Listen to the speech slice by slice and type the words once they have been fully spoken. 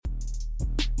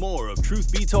More of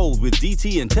Truth Be Told with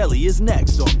DT and Telly is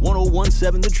next on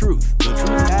 1017 The Truth, The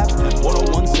Truth app, and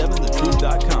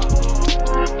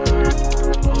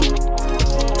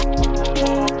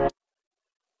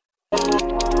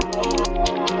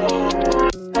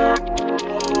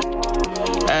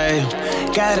Hey,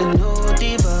 got a new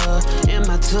diva in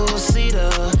my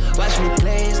two-seater. Watch me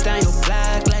blaze down your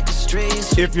block like a street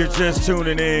sweeper. If you're just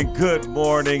tuning in, good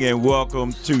morning and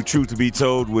welcome to Truth Be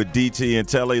Told with DT and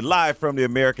Telly, live from the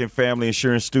American Family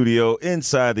Insurance Studio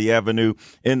inside the Avenue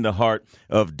in the heart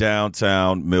of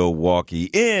downtown Milwaukee.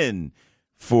 In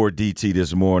for DT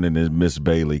this morning is Miss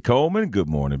Bailey Coleman. Good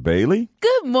morning, Bailey.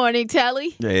 Good morning,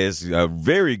 Telly. It's a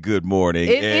very good morning.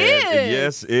 It is.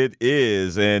 Yes, it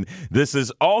is. And this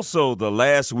is also the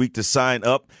last week to sign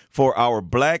up for our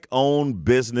Black-owned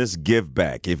business give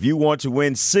back. If you want to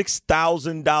win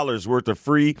 $6,000 worth of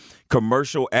free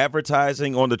commercial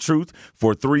advertising on The Truth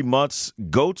for 3 months,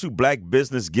 go to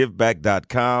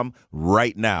blackbusinessgiveback.com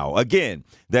right now. Again,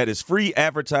 that is free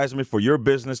advertisement for your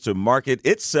business to market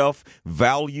itself,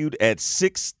 valued at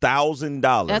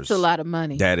 $6,000. That's a lot of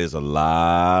money. That is a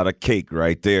lot of cake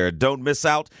right there. Don't miss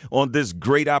out on this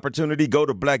great opportunity. Go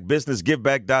to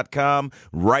blackbusinessgiveback.com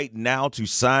right now to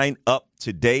sign up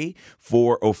today.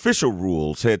 For official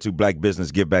rules, head to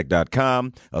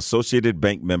blackbusinessgiveback.com, Associated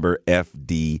Bank member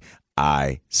FDIC.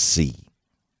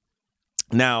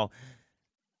 Now,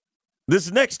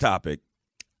 this next topic,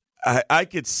 I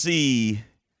could see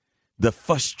the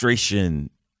frustration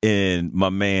in my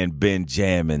man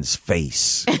Benjamin's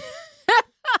face.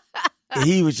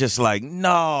 He was just like,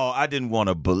 no, I didn't want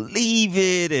to believe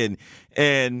it.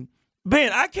 And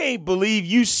Ben, I can't believe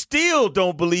you still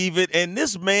don't believe it. And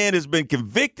this man has been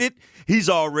convicted. He's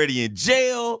already in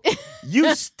jail.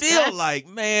 You still like,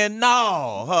 man,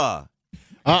 no, huh?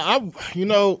 I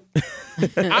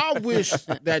wish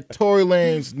that Tory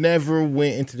Lanez never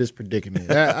went into this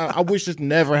predicament. I wish this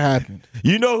never happened.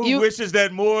 You know who wishes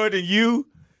that more than you?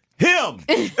 Him.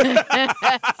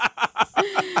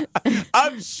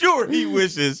 I'm sure he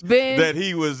wishes that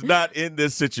he was not in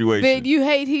this situation. Ben, you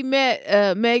hate he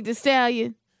met Meg Thee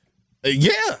Stallion?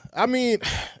 Yeah. I mean,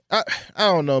 I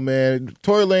don't know, man.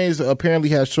 Tory Lanez apparently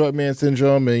has short man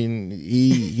syndrome, and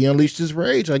he unleashed his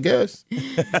rage, I guess.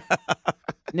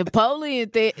 Napoleon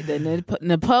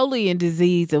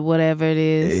disease or whatever it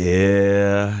is.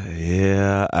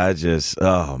 Yeah.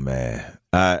 Oh, man.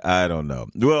 I don't know.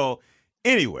 Well,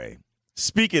 anyway,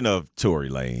 speaking of Tory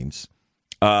Lanez,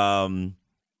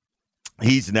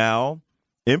 he's now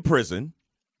in prison.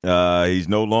 He's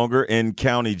no longer in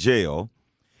county jail.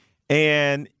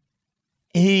 And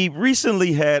he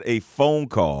recently had a phone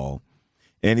call,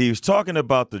 and he was talking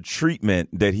about the treatment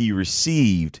that he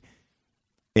received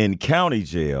in county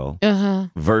jail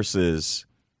versus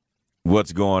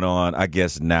what's going on, I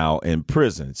guess, now in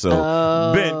prison.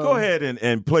 So, Ben, go ahead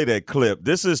and play that clip.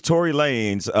 This is Tory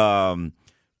Lanez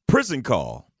prison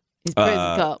call. His prison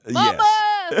call. Mama!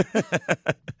 Yes.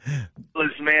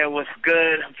 Listen, man, what's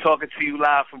good? I'm talking to you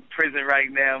live from prison right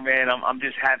now, man. I'm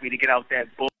just happy to get out that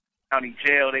county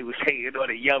jail. They was hating on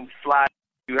a young fly.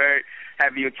 You heard?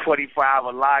 Having your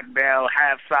 24-hour lockdown,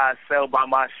 half-size cell by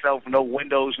myself, no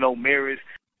windows, no mirrors.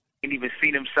 Ain't even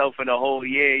seen himself in a whole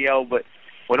year, yo. But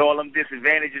with all them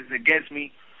disadvantages against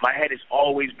me, my head has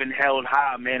always been held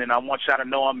high, man. And I want y'all to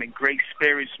know I'm in great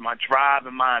spirits. My drive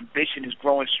and my ambition is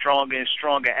growing stronger and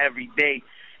stronger every day.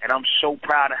 And I'm so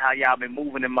proud of how y'all been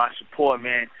moving in my support,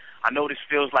 man. I know this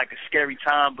feels like a scary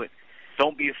time, but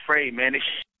don't be afraid, man. This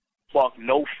sparked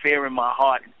no fear in my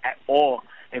heart at all.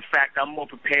 In fact, I'm more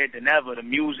prepared than ever. The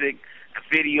music, the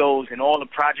videos, and all the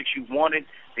projects you've wanted,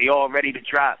 they all ready to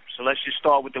drop. So let's just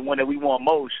start with the one that we want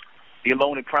most, the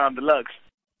Alone in Crime Deluxe.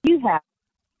 You have.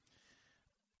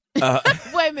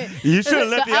 Wait a minute. You should have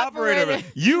let the operator.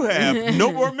 You have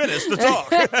no more minutes to talk.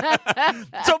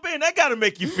 So, Ben, that got to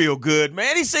make you feel good,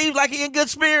 man. He seems like he's in good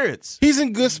spirits. He's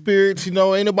in good spirits,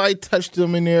 ain't nobody touched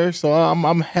him in there, so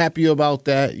I'm happy about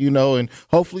that, and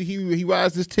hopefully he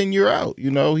rides this 10-year out,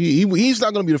 He's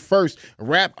not going to be the first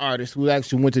rap artist who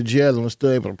actually went to jail and was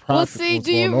still able to profit. Well, see,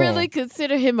 do you really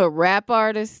consider him a rap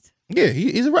artist? Yeah,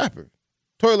 he's a rapper.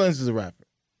 Tory Lanez is a rapper.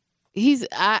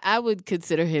 I would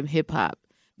consider him hip-hop.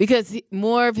 Because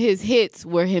more of his hits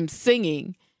were him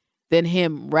singing than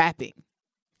him rapping.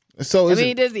 So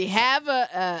does he have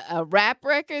a rap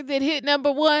record that hit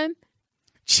number one?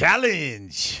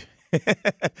 Challenge.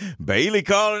 Bailey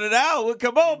calling it out. Well,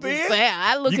 come on, Ben.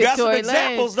 I look you at got Tory some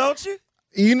examples, Lanez. Don't you?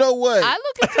 You know what? I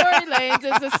look at Tory Lanez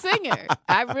as a singer.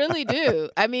 I really do.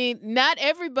 Not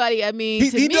everybody.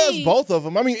 He does both of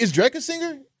them. Is Drake a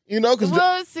singer? You know, because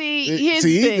Well, here's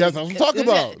the thing. that's what I'm talking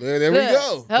about. There we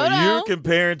go. Hold on. You're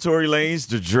comparing Tory Lanez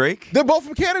to Drake? They're both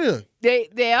from Canada.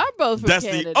 They are both from That's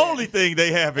Canada. the only thing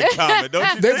they have in common,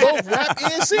 don't you They think? both rap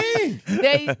and sing.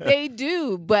 They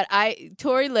do, but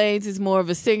Tory Lanez is more of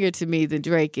a singer to me than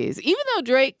Drake is. Even though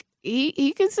Drake,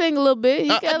 he can sing a little bit. He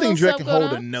got I a think little Drake can something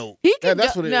hold going a on. note. He can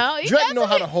That's go- what it no, is. he Drake got know some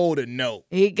how to hit- hold a note.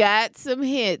 He got some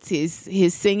hits.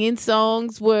 His singing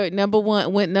songs went number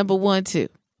one too.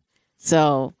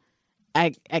 So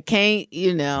I can't,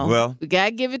 Well, we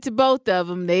gotta give it to both of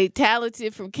them. They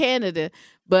talented from Canada,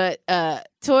 but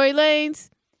Tory Lanez,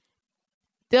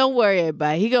 don't worry,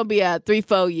 everybody. He gonna be out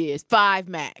 3-4 years, 5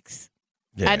 max.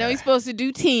 I know he's supposed to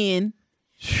do 10.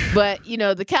 But,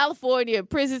 the California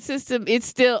prison system, it's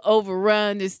still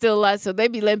overrun. There's still a lot. So they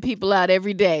be letting people out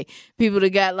every day. People that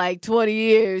got like 20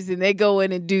 years and they go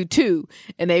in and do 2.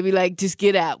 And they be like, just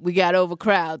get out. We got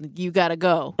overcrowded. You got to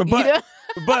go.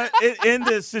 But in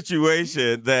this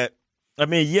situation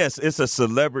yes, it's a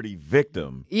celebrity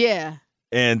victim. Yeah.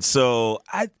 And so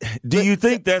do you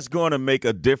think that's going to make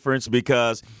a difference?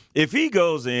 Because if he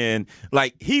goes in,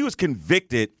 like he was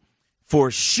convicted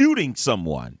for shooting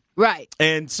someone. Right.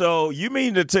 And so you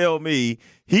mean to tell me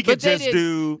he could just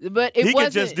do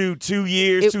 2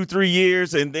 years, 2-3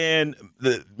 years, and then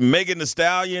Megan Thee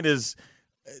Stallion is,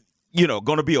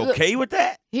 going to be okay with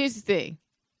that? Here's the thing.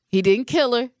 He didn't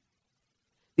kill her.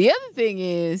 The other thing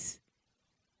is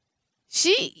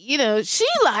she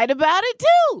lied about it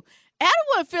too. I don't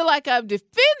want to feel like I'm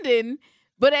defending,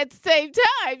 but at the same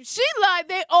time, she lied.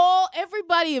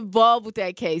 Everybody involved with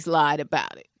that case lied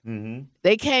about it. Mm-hmm.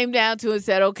 They came down to it and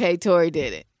said, okay, Tory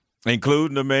did it.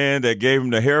 Including the man that gave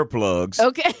him the hair plugs.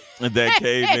 Okay. That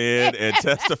came in and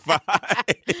testified.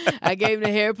 I gave him the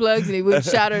hair plugs and he wouldn't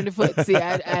shot her in the foot. See,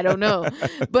 I don't know.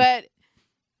 But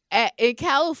in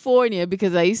California,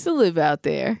 because I used to live out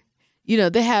there,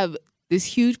 they have this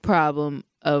huge problem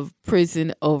of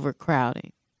prison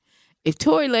overcrowding. If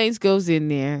Tory Lanez goes in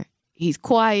there, he's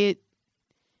quiet.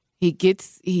 He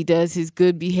does his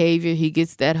good behavior. He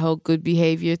gets that whole good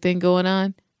behavior thing going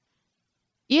on.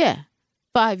 Yeah,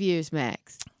 5 years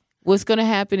max. What's going to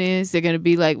happen is they're going to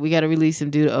be like, we got to release him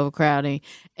due to overcrowding.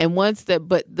 And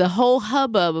but the whole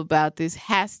hubbub about this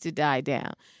has to die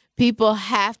down. People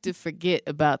have to forget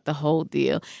about the whole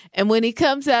deal. And when he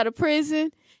comes out of prison,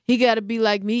 he got to be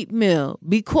like Meat Mill.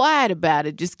 Be quiet about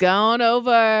it. Just go on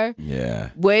over.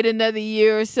 Yeah. Wait another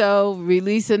year or so,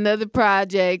 release another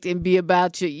project, and be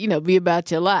about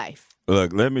your life.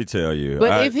 Look, let me tell you.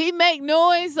 But if he make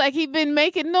noise like he been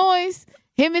making noise,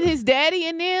 him and his daddy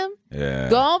and them,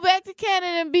 go on back to Canada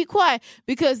and be quiet,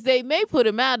 because they may put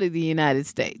him out of the United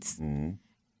States. Mm-hmm.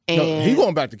 And he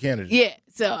going back to Canada. Yeah.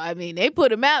 So they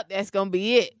put him out. That's gonna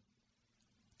be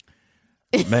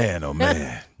it. Man, oh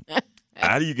man.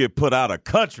 How do you get put out of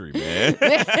country, man?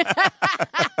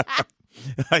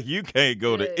 You can't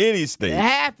go to any state.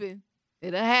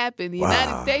 It'll happen. The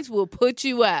United States will put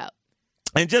you out.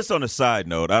 And just on a side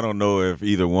note, I don't know if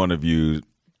either one of you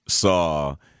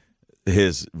saw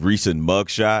his recent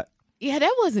mugshot. Yeah,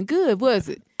 that wasn't good, was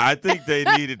it? I think they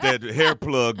needed that hair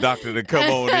plug doctor to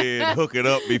come on in and hook it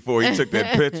up before he took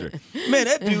that picture. Man,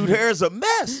 that dude's hair is a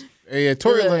mess. Yeah,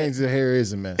 Tory Lanez's hair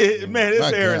is a mess. Man, his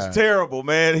hair is terrible,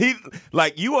 man.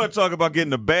 You want to talk about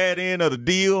getting the bad end of the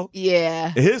deal?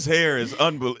 Yeah. His hair is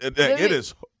unbelievable. It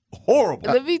is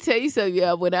horrible. Let me tell you something,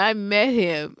 y'all. When I met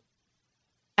him,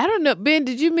 I don't know. Ben,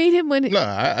 did you meet him when? No,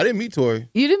 I didn't meet Tory.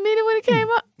 You didn't meet him when he came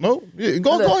up? No. Yeah,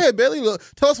 go ahead, Bailey. Look,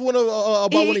 tell us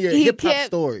about one of your hip hop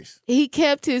stories. He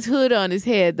kept his hood on his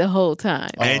head the whole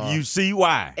time. And you see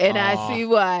why. And I see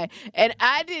why. And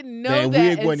I didn't know That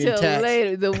that wig wasn't until intact.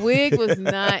 later. The wig was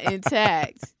not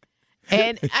intact.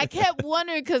 And I kept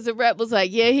wondering, because the rep was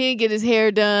like, yeah, he didn't get his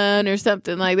hair done or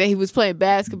something like that. He was playing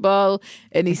basketball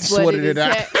and he sweated his it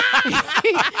out. hair.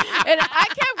 And I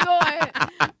kept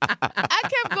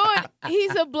going,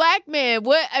 he's a black man.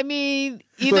 What? I mean,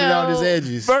 Put it on his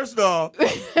edges. First off,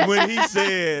 when he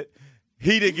said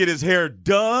he didn't get his hair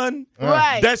done,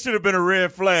 right. that should have been a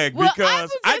red flag, Well,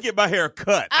 because I get my hair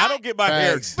cut. I don't get my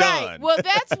hair Thanks. done. Right. Well,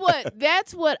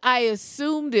 that's what I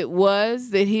assumed it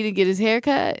was, that he didn't get his hair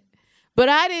cut. But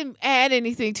I didn't add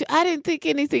anything I didn't think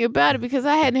anything about it, because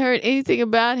I hadn't heard anything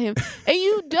about him. And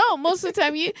you don't. Most of the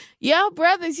time, y'all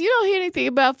brothers, you don't hear anything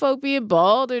about folk being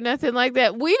bald or nothing like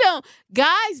that.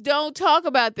 Guys don't talk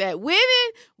about that. Women,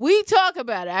 we talk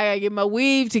about it. I got to get my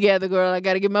weave together, girl. I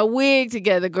got to get my wig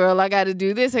together, girl. I got to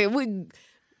do this.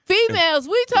 Females,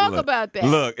 we talk about that.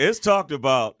 Look, it's talked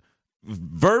about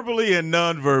verbally and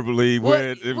non-verbally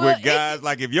with guys.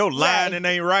 Like, if your lining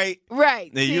ain't right,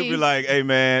 right, then you'll be like, hey,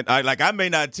 man, I may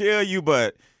not tell you,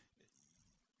 but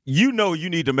you know you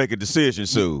need to make a decision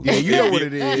soon. Yeah, you know what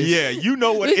it is. Yeah, you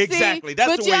know what exactly.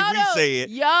 That's the way we say it.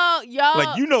 Y'all,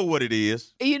 like you know what it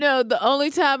is. You know, the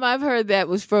only time I've heard that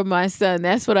was from my son.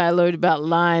 That's what I learned about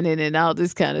lining and all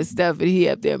this kind of stuff. And he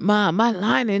up there, Mom, my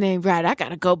lining ain't right. I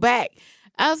gotta go back.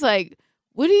 I was like,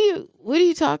 What are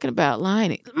you talking about?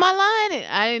 Lining? My lining.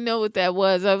 I didn't know what that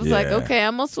was. I was like, okay,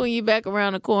 I'm gonna swing you back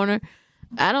around the corner.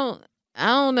 I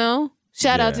don't know.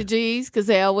 Shout out to G's because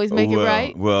they always make it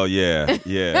right. Well, yeah.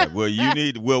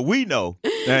 Well, we know.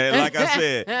 And like I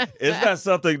said, it's not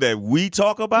something that we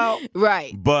talk about.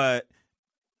 Right. But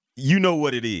you know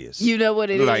what it is. You know what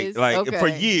it is. Like okay. For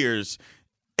years,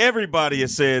 everybody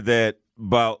has said that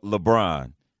about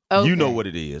LeBron. Okay. You know what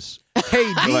it is.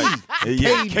 KD.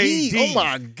 KD. Oh,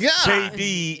 my God.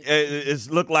 KD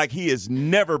is looked like he has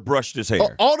never brushed his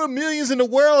hair. All the millions in the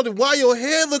world, and why your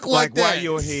hair look like that? Why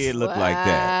your hair look like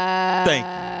that? Thank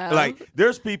you. Like,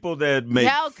 there's people that make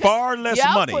far less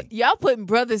money. Y'all putting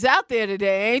brothers out there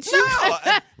today, ain't you? No,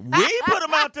 we ain't put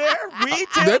them out there. We ain't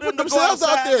tell They them put to themselves go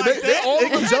out there. like They all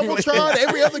on the Jumbotron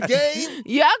every other game.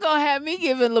 Y'all gonna have me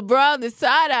giving LeBron the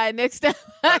side eye next time.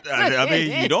 I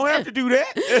mean, you don't have to do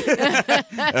that.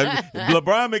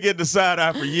 LeBron been getting the side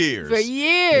eye for years. For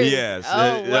years. Yes.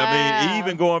 Oh, wow. I mean,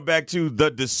 even going back to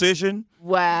the decision.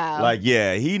 Wow. Like,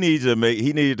 yeah, he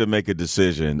needed to make a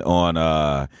decision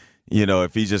on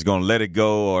if he's just gonna let it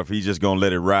go or if he's just gonna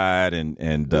let it ride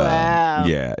and wow.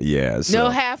 Yeah. So. No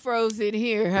half-rows in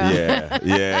here, huh?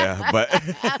 Yeah. But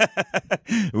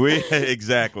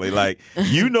exactly. Like,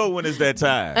 you know when it's that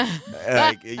time.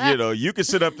 Like, you can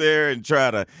sit up there and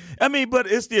try to but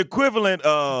it's the equivalent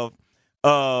of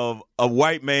a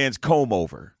white man's comb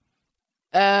over.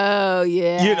 Oh,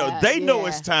 yeah. They know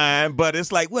it's time, but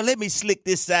it's like, well, let me slick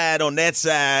this side on that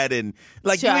side. And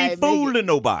like, you ain't fooling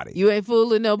nobody. You ain't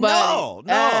fooling nobody. No.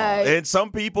 And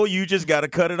some people, you just got to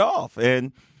cut it off.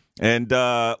 And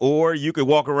or you could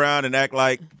walk around and act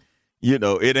like,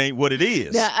 it ain't what it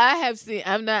is. Now, I have seen,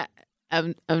 I'm not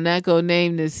going to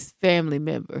name this family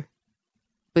member,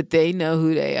 but they know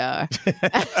who they are.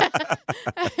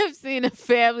 I have seen a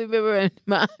family member of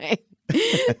mine.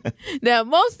 Now,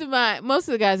 most of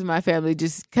the guys in my family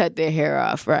just cut their hair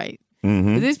off, right?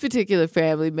 Mm-hmm. But this particular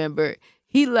family member,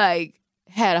 he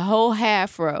had a whole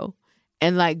half row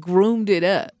and groomed it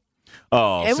up.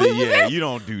 Oh, and you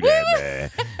don't do that, man.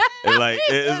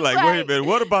 It's like, wait a minute,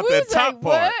 what about that top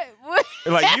part? What?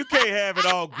 Like, you can't have it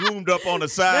all groomed up on the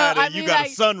side and you got a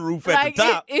sunroof at the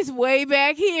top. It's way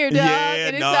back here, dog. Yeah,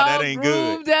 and it's all that ain't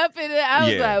groomed good. up. And I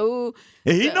was like, ooh.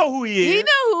 And he know who he is. He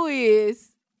know who he is.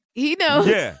 He knows.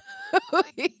 Yeah.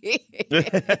 He'd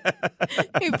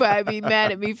probably be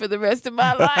mad at me for the rest of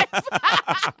my life.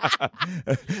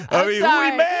 Who he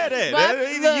mad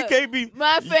at? You can't be.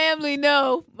 My family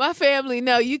know.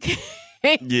 You can't.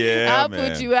 Yeah, I'll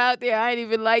put you out there. I ain't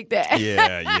even like that.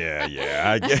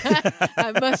 Yeah.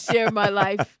 I must share my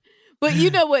life. But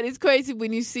you know what? It's crazy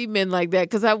when you see men like that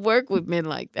because I work with men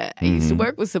like that. I used to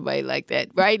work with somebody like that.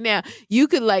 Right now, you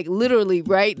could literally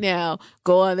right now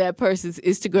go on that person's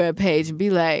Instagram page and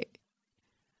be like,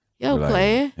 yo,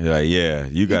 player. Yeah,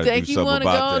 you got to do something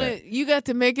about that. You got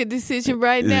to make a decision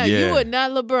right now. Yeah. You are not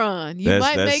LeBron. You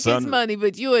might make his money,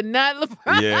 but you are not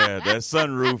LeBron. Yeah, that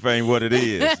sunroof ain't what it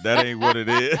is. That ain't what it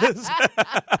is.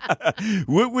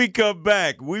 When we come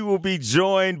back, we will be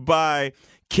joined by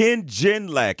Ken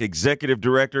Genlack, Executive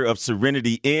Director of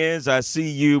Serenity Inns. I see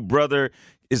you, brother.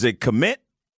 Is it Kemet?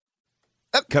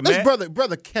 That's brother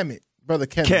Kemet. Brother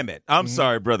Kemet. Kemet. I'm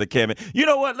sorry, Brother Kemet. You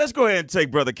know what? Let's go ahead and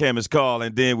take Brother Kemet's call,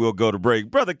 and then we'll go to break.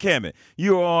 Brother Kemet,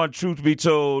 you are on Truth Be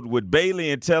Told with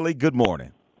Bailey and Telly. Good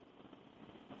morning.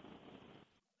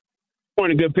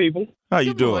 Morning, good people. How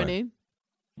you doing? Morning.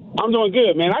 I'm doing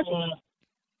good, man.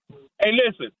 Hey,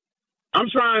 listen. I'm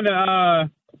trying to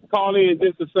call in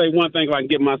just to say one thing so I can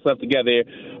get myself together here.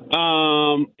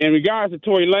 In regards to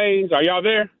Tory Lanez, are y'all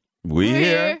there? We're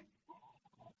here.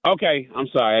 Okay, I'm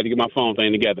sorry. I had to get my phone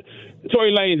thing together.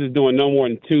 Tory Lanez is doing no more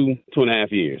than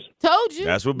 2.5 years. Told you.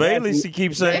 That's what Bailey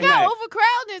keeps saying. They got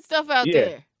overcrowded stuff out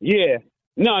there. Yeah.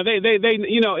 No, they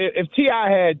if T.I.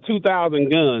 had 2,000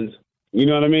 guns, you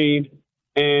know what I mean,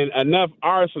 and enough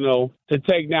arsenal to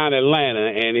take down Atlanta,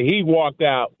 and he walked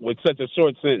out with such a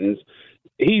short sentence,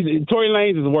 Tory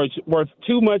Lanez is worth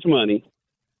too much money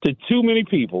to too many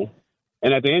people,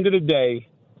 and at the end of the day,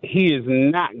 he is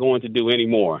not going to do any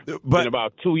more in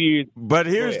about 2 years. But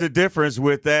here's the difference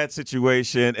with that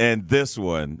situation and this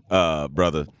one,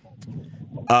 brother.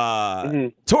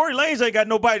 Tory Lanez ain't got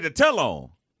nobody to tell on.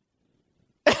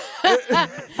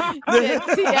 Said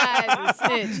T.I.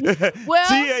 is a snitch. Well,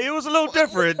 T.I., it was a little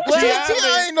different. Well, T.I.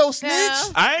 T.I. ain't no snitch.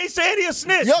 Now- I ain't saying he a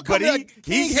snitch, Y'all but come like he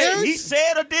King said, Harris? he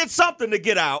said or did something to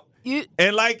get out.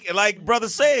 And like brother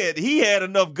said, he had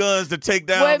enough guns to take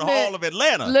down Wait a the minute. whole of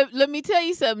Atlanta. Let me tell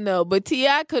you something though. But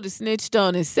T.I. could have snitched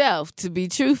on himself, to be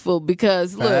truthful,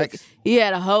 because look, Facts. he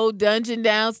had a whole dungeon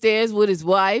downstairs with his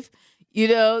wife. You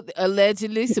know,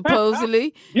 allegedly,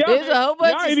 supposedly. There's a whole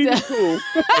bunch of stuff. Cool.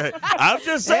 I'm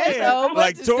just There's saying, a whole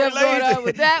like bunch of Tory stuff going on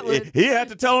with that one. Lanez, he had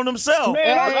to tell on himself.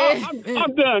 Man,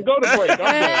 I'm done. Go to break.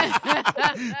 I'm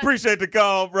done. Appreciate the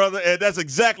call, brother. And that's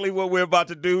exactly what we're about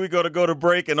to do. We're going to go to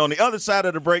break. And on the other side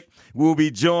of the break, we'll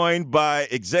be joined by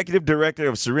Executive Director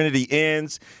of Serenity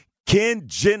Inns, Ken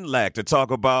Jinlak, to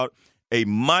talk about a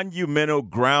monumental,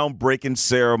 groundbreaking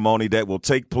ceremony that will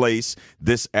take place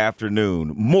this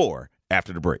afternoon. More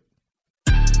after the break.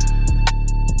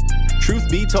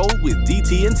 Truth Be Told with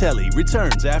DT and Telly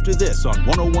returns after this on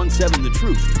 1017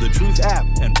 The Truth app,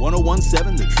 and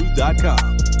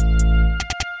 1017thetruth.com.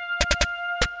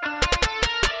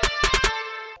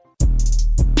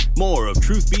 More of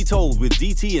Truth Be Told with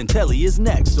DT and Telly is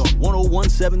next on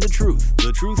 1017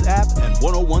 The Truth app, and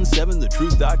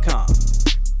 1017thetruth.com.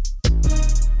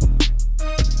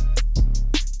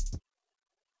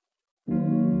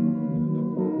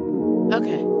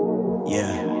 Okay.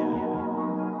 Yeah.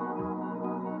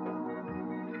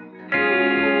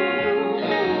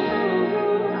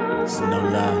 It's no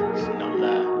lie.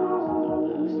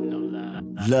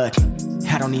 Look,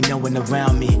 I don't need no one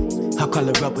around me. I'll call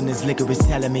her up when this liquor is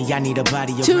telling me I need a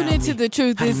body around Tune me. into The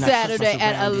Truth I do this not trust Saturday what's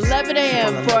at around this. 11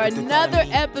 a.m. Fall in for love with the another thought of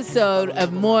me. episode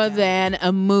of More Than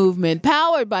a Movement,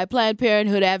 powered by Planned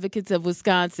Parenthood Advocates of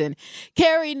Wisconsin.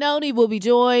 Carrie Noni will be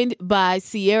joined by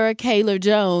Sierra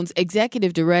Kaler-Jones,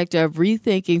 Executive Director of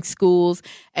Rethinking Schools,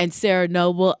 and Sarah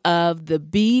Noble of the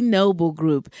Be Noble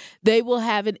Group. They will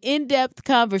have an in-depth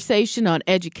conversation on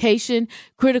education,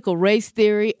 critical race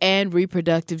theory, and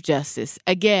reproductive justice.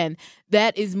 Again,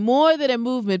 that is More Than a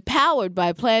Movement, powered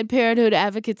by Planned Parenthood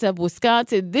Advocates of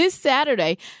Wisconsin, this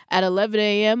Saturday at 11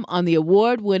 a.m. on the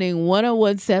award-winning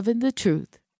 1017 The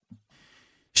Truth.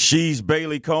 She's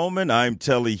Bailey Coleman. I'm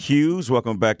Telly Hughes.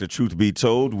 Welcome back to Truth Be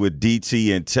Told with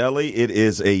DT and Telly. It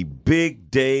is a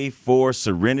big day for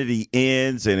Serenity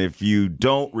Inns, and if you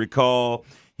don't recall,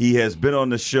 he has been on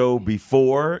the show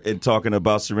before and talking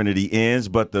about Serenity Inns,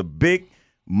 but the big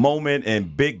moment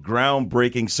and big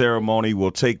groundbreaking ceremony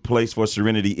will take place for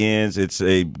Serenity Inns.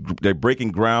 They're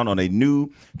breaking ground on a new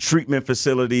treatment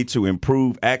facility to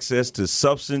improve access to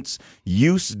substance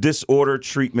use disorder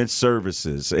treatment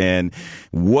services. And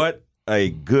what's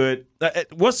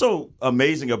so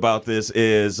amazing about this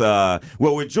is,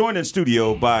 we're joined in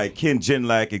studio by Ken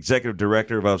Jinlak, Executive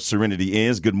Director of Serenity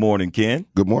Inns. Good morning, Ken.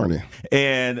 Good morning.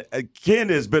 And Ken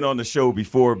has been on the show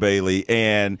before, Bailey,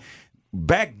 and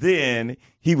back then,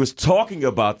 he was talking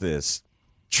about this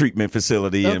treatment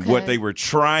facility and what they were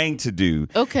trying to do.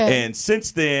 Okay. And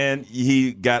since then,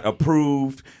 he got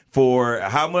approved for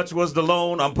how much was the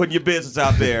loan? I'm putting your business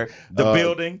out there. The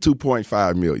building.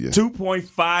 $2.5 million.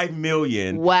 $2.5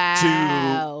 million.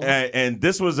 Wow. And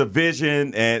this was a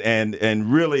vision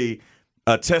and really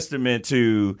a testament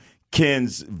to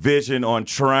Ken's vision on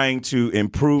trying to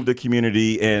improve the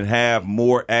community and have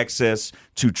more access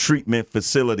to treatment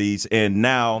facilities. And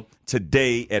now,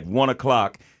 today at 1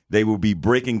 o'clock, they will be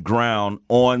breaking ground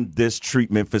on this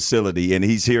treatment facility. And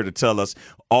he's here to tell us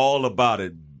all about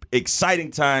it.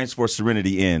 Exciting times for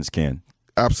Serenity Inns, Ken.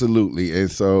 Absolutely. And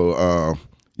so,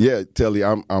 Telly,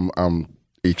 I'm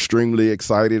extremely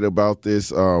excited about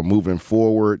this moving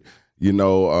forward. You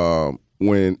know,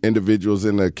 when individuals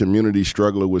in the community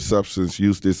struggle with substance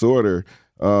use disorder,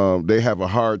 they have a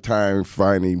hard time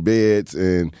finding beds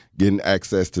and getting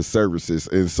access to services.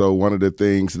 And so one of the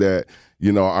things that,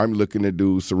 I'm looking to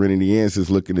do, Serenity Inns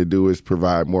is looking to do, is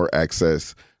provide more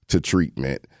access to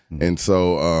treatment. Mm-hmm. And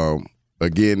so,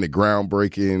 again, the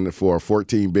groundbreaking for a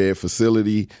 14-bed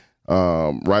facility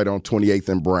right on 28th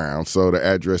and Brown. So the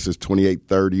address is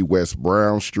 2830 West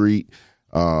Brown Street.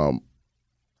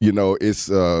 It's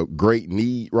a great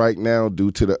need right now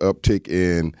due to the uptick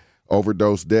in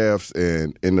overdose deaths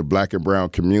and in the Black and brown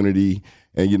community.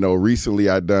 And, recently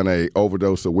I done a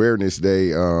overdose awareness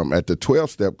day at the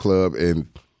 12-Step Club, and,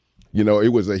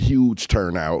 it was a huge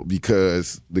turnout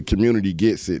because the community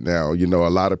gets it now. A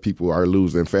lot of people are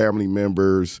losing family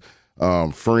members,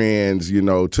 friends,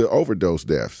 to overdose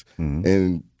deaths. Mm-hmm.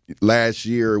 And last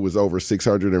year it was over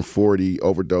 640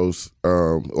 overdose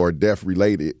or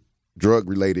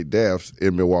drug-related deaths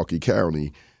in Milwaukee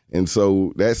County. And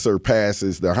so that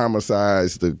surpasses the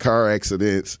homicides, the car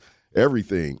accidents,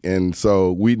 everything. And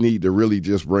so we need to really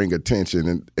just bring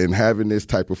attention, and having this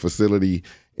type of facility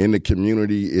in the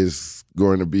community is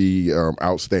going to be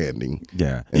outstanding.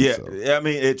 Yeah. And yeah. so- I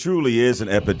mean, it truly is an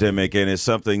epidemic, and it's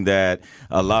something that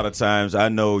a lot of times I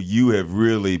know you have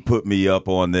really put me up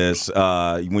on this.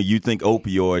 When you think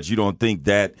opioids, you don't think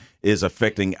that is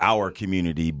affecting our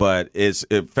community, but it's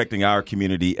affecting our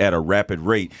community at a rapid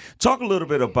rate. Talk a little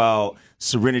bit about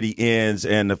Serenity Inns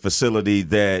and the facility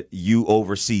that you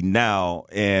oversee now,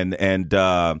 and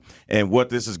what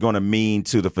this is going to mean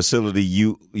to the facility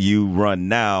you run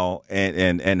now,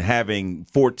 and having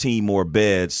 14 more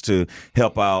beds to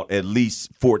help out at least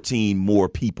 14 more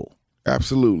people.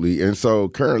 Absolutely. And so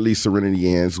currently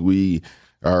Serenity Inns, we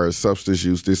are a substance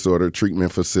use disorder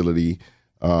treatment facility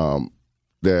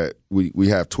that we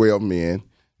have 12 men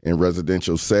in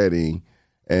residential setting,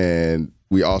 and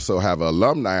we also have an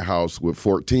alumni house with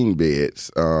 14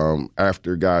 beds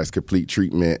after guys complete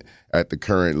treatment at the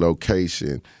current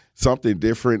location. Something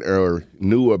different or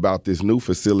new about this new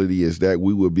facility is that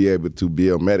we will be able to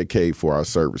bill Medicaid for our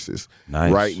services.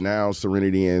 Nice. Right now,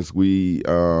 Serenity Inns, we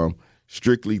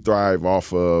strictly thrive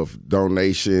off of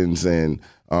donations and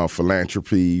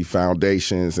philanthropy,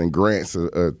 foundations, and grants,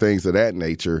 things of that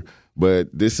nature. But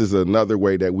this is another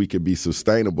way that we could be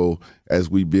sustainable as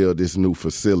we build this new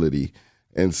facility.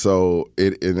 And so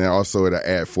it'll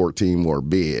add 14 more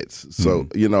beds. So,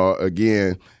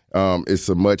 again, it's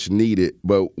a much needed.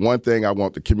 But one thing I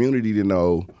want the community to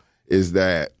know is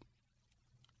that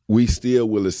we still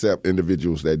will accept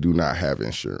individuals that do not have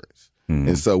insurance.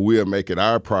 And so we'll make it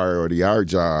our priority, our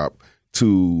job,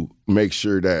 to make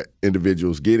sure that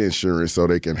individuals get insurance so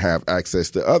they can have access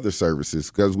to other services,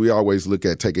 because we always look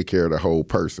at taking care of the whole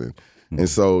person. And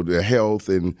so the health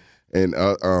and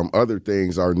other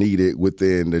things are needed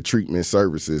within the treatment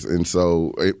services. And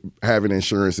so having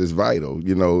insurance is vital.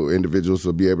 Individuals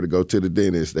will be able to go to the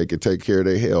dentist. They can take care of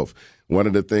their health. One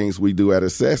of the things we do at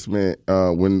assessment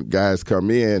when guys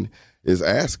come in is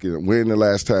asking, when the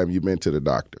last time you've been to the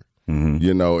doctor?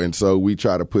 And so we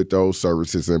try to put those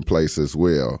services in place as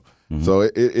well. So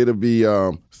it'll be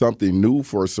something new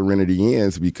for Serenity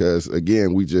Inns because,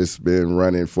 again, we just been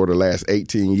running for the last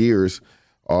 18 years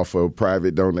off of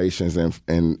private donations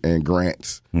and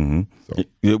grants. So.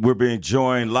 We're being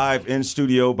joined live in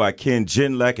studio by Ken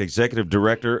Jinlek, Executive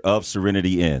Director of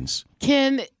Serenity Inns.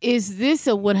 Ken, is this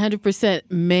a 100%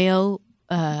 male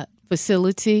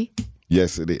facility?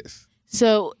 Yes, it is.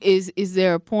 So is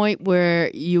there a point where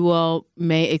you all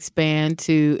may expand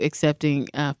to accepting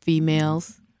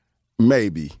females?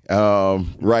 Maybe.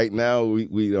 Right now,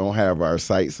 we don't have our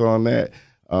sights on that.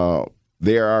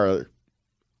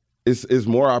 It's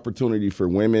more opportunity for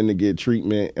women to get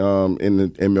treatment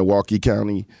in Milwaukee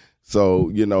County.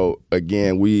 So,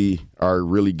 again, we are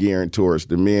really gearing towards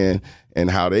the men and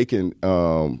how they can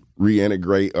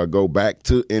reintegrate or go back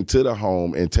into the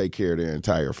home and take care of their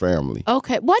entire family.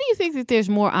 Okay. Why do you think that there's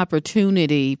more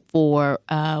opportunity for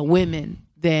women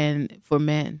than for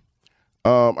men?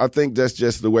 I think that's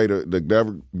just the way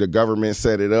the government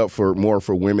set it up for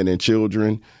women and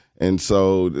children. And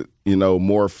so,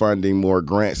 more funding, more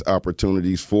grants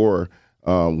opportunities for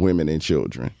women and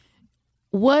children.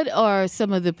 What are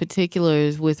some of the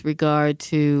particulars with regard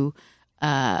to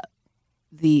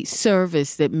the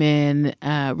service that men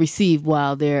receive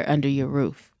while they're under your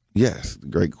roof? Yes,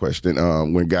 great question.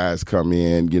 When guys come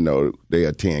in, they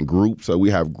attend groups. So we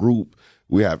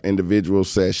have individual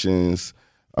sessions.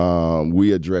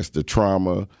 We address the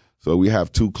trauma. So we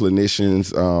have 2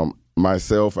 clinicians.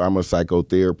 Myself, I'm a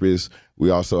psychotherapist. We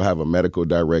also have a medical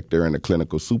director and a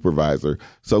clinical supervisor.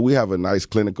 So we have a nice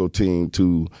clinical team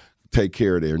to take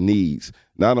care of their needs.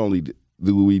 Not only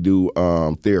do we do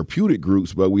therapeutic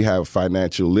groups, but we have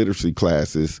financial literacy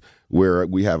classes where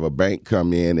we have a bank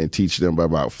come in and teach them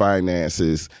about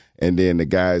finances, and then the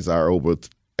guys are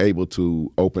able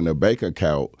to open a bank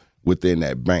account within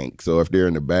that bank. So if they're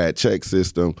in a bad check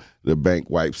system, the bank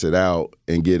wipes it out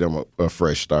and get them a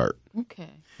fresh start. Okay.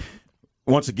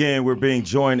 Once again, we're being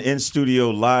joined in studio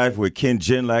live with Ken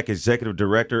Jinlek, Executive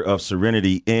Director of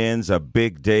Serenity Inns. A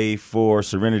big day for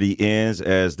Serenity Inns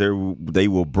as they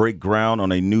will break ground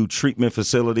on a new treatment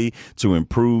facility to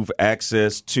improve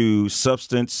access to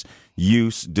substance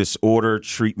use disorder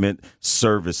treatment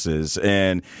services.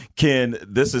 And Ken,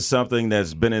 this is something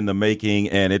that's been in the making,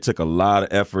 and it took a lot of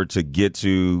effort to get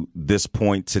to this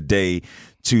point today.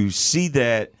 To see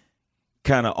that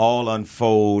kind of all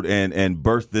unfold and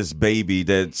birth this baby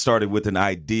that started with an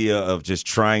idea of just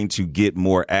trying to get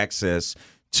more access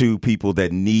to people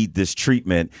that need this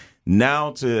treatment. Now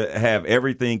to have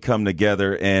everything come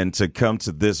together and to come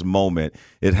to this moment,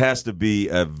 it has to be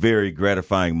a very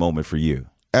gratifying moment for you.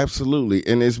 Absolutely,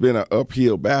 and it's been an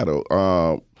uphill battle.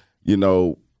 You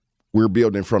know, we're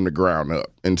building from the ground up,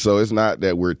 and so it's not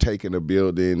that we're taking a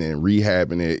building and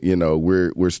rehabbing it. You know,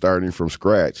 we're starting from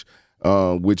scratch,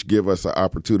 which give us an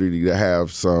opportunity to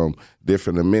have some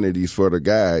different amenities for the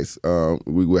guys.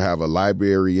 We will have a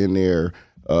library in there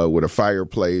with a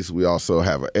fireplace. We also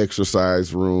have an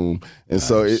exercise room, and nice.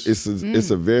 So it's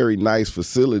a very nice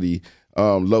facility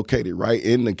located right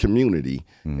in the community,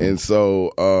 and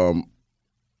so.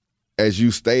 As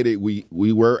you stated, we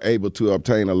were able to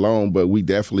obtain a loan, but we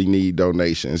definitely need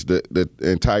donations. The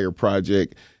entire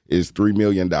project is $3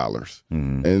 million.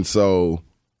 And so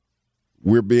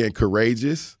we're being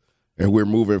courageous and we're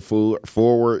moving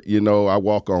forward. You know, I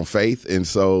walk on faith. And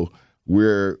so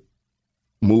we're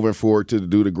moving forward to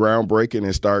do the groundbreaking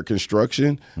and start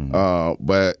construction.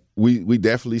 But we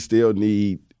definitely still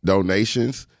need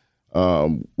donations.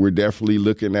 We're definitely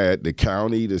looking at the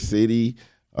county, the city,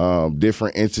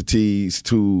 different entities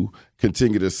to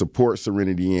continue to support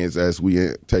Serenity Inns as we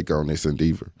take on this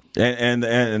endeavor. And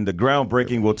the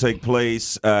groundbreaking will take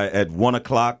place at 1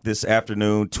 o'clock this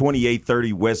afternoon.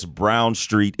 2830 West Brown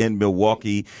Street in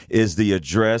Milwaukee is the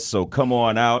address. So come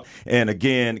on out. And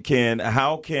again, Ken,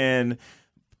 how can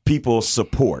people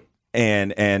support?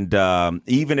 And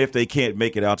even if they can't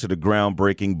make it out to the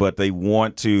groundbreaking, but they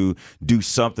want to do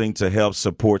something to help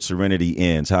support Serenity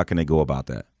Inns, how can they go about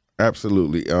that?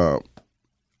 Absolutely.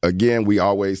 Again, we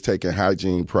always take in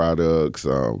hygiene products.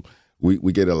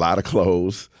 We get a lot of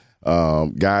clothes.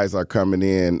 Guys are coming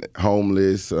in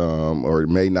homeless or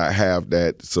may not have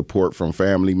that support from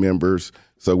family members.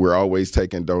 So we're always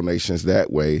taking donations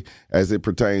that way. As it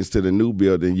pertains to the new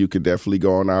building, you could definitely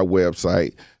go on our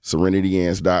website,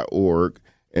 serenityinns.org,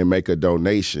 and make a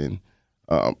donation.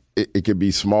 It could be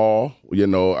small, you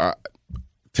know,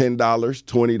 $10,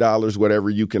 $20, whatever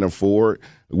you can afford.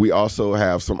 We also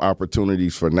have some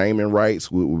opportunities for naming rights,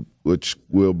 which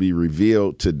will be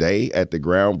revealed today at the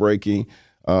groundbreaking.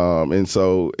 And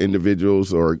so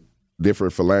individuals or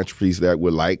different philanthropies that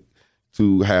would like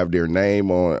to have their name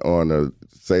on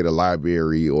say, the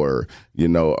library, or, you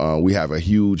know, we have a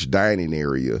huge dining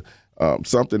area.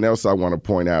 Something else I want to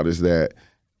point out is that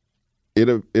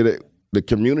the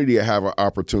community will have an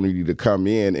opportunity to come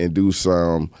in and do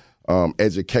some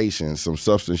education, some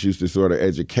substance use disorder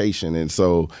education. And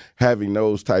so having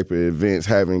those type of events,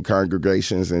 having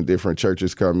congregations and different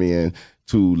churches come in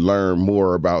to learn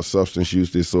more about substance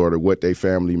use disorder, what their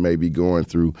family may be going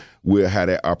through, we'll have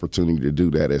that opportunity to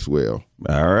do that as well.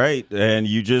 All right. And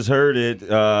you just heard it.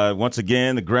 Once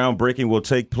again, the groundbreaking will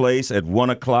take place at 1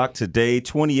 o'clock today.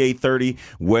 2830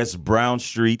 West Brown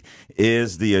Street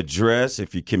is the address.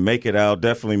 If you can make it out,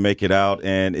 definitely make it out.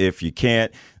 And if you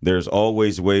can't, there's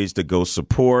always ways to go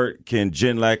support. Ken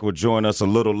Genlack will join us a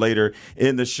little later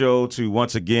in the show to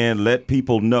once again let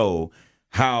people know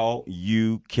how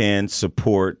you can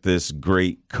support this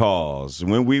great cause.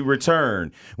 When we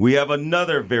return, we have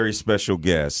another very special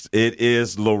guest. It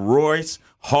is LaRoyce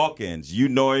Hawkins. You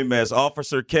know him as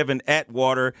Officer Kevin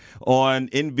Atwater on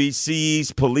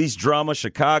NBC's police drama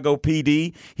Chicago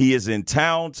PD. He is in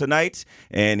town tonight,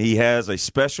 and he has a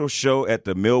special show at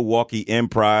the Milwaukee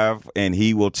Improv, and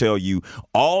he will tell you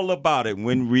all about it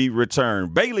when we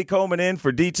return. Bailey Coleman in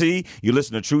for DT. You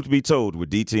listen to Truth Be Told with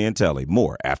DT and Telly.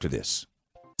 More after this.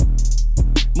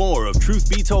 More of Truth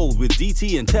Be Told with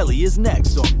DT and Telly is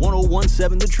next on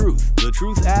 1017 The Truth, The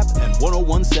Truth app, and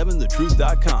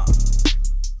 1017thetruth.com.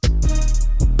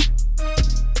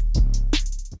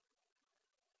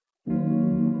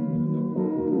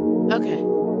 Okay.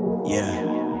 Yeah.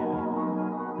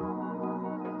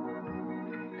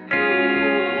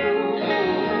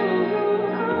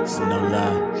 It's no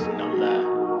love. It's no love.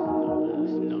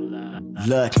 It's no love.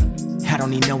 Look, I don't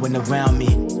need no one around me.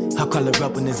 I'll call her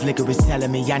up when this liquor is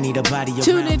telling me I need a body around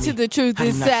Tune into me. The Truth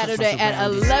this Saturday at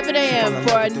 11 a.m.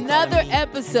 for another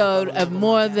episode of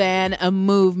More Than a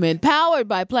Movement, powered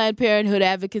by Planned Parenthood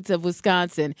Advocates of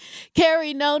Wisconsin.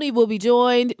 Carrie Noni will be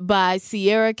joined by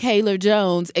Sierra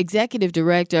Kaler-Jones, Executive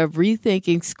Director of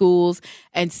Rethinking Schools,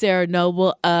 and Sarah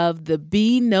Noble of the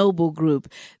Be Noble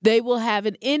Group. They will have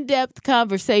an in-depth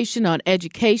conversation on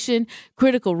education,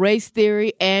 critical race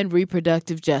theory, and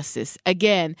reproductive justice.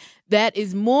 Again, that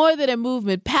is More Than a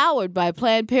Movement, powered by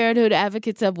Planned Parenthood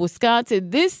Advocates of Wisconsin,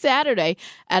 this Saturday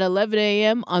at 11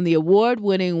 a.m. on the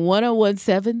award-winning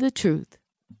 1017 The Truth.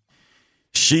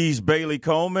 She's Bailey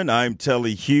Coleman. I'm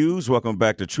Telly Hughes. Welcome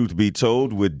back to Truth Be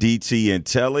Told with DT and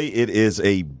Telly. It is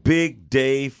a big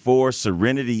day for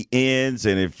Serenity Inns,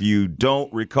 and if you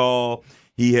don't recall,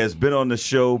 he has been on the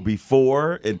show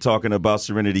before and talking about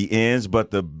Serenity Inns,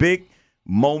 but the big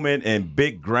moment and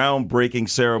big groundbreaking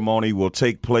ceremony will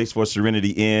take place for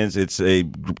Serenity Ends.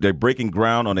 They're breaking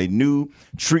ground on a new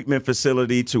treatment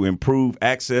facility to improve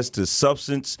access to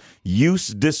substance use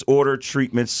disorder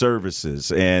treatment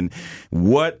services. And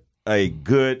what's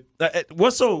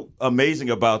so amazing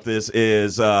about this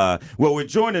is, we're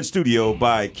joined in studio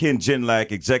by Ken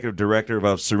Jinlak, Executive Director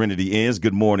of Serenity Ends.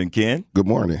 Good morning, Ken. Good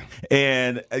morning.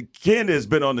 And Ken has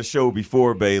been on the show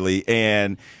before, Bailey,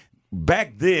 and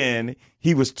back then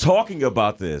he was talking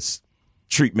about this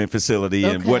treatment facility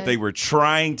and what they were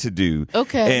trying to do.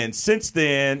 Okay. And since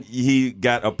then, he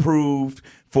got approved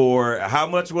for how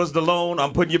much was the loan?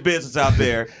 I'm putting your business out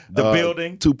there. The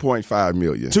building? $2.5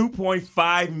 million.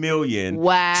 $2.5 million.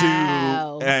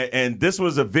 Wow. And this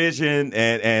was a vision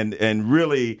and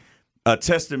really a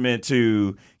testament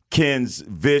to Ken's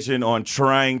vision on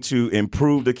trying to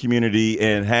improve the community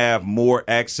and have more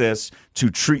access to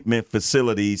treatment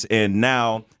facilities. And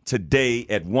now, today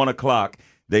at 1 o'clock,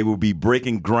 they will be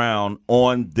breaking ground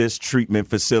on this treatment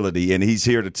facility. And he's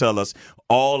here to tell us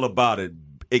all about it.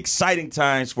 Exciting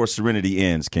times for Serenity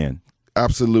Ends, Ken.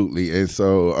 Absolutely. And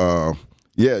so,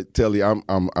 Telly,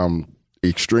 I'm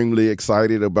extremely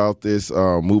excited about this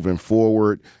moving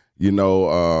forward.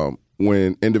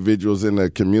 When individuals in the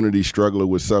community struggle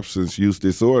with substance use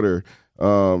disorder,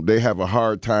 they have a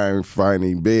hard time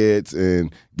finding beds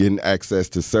and getting access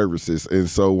to services. And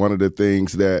so one of the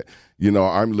things that,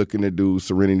 I'm looking to do,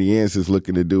 Serenity Ends is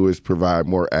looking to do, is provide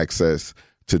more access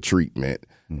to treatment.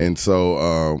 Mm-hmm. And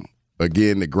so,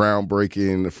 again, the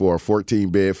groundbreaking for a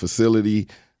 14-bed facility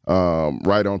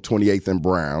right on 28th and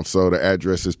Brown. So the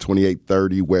address is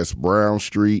 2830 West Brown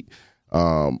Street.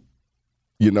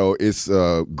 It's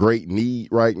a great need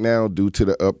right now due to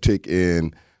the uptick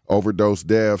in overdose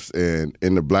deaths and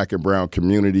in the Black and brown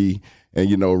community. And,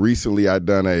 recently I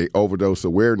done a overdose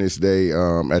awareness day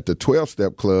at the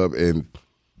 12-Step Club, and,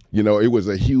 it was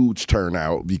a huge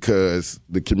turnout because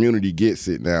the community gets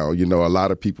it now. A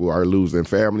lot of people are losing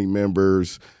family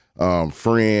members,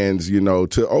 friends,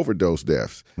 to overdose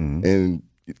deaths. Mm-hmm. And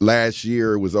last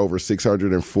year it was over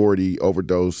 640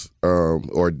 overdose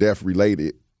or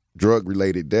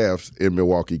drug-related deaths in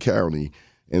Milwaukee County.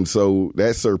 And so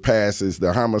that surpasses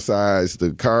the homicides,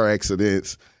 the car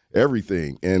accidents,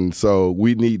 everything. And so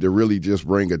we need to really just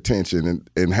bring attention.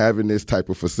 And having this type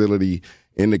of facility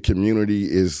in the community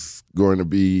is going to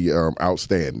be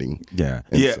outstanding. Yeah.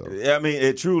 And yeah. So. I mean,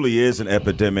 it truly is an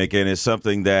epidemic, and it's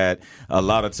something that a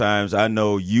lot of times, I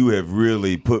know you have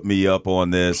really put me up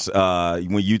on this.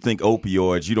 When you think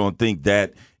opioids, you don't think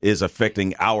that is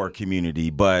affecting our community,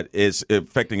 but it's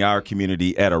affecting our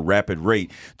community at a rapid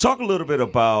rate. Talk a little bit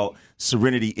about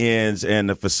Serenity Ends and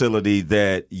the facility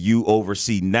that you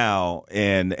oversee now,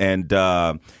 and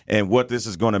what this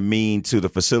is going to mean to the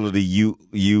facility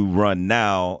you run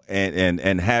now,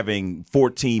 and having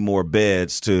 14 more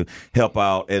beds to help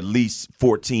out at least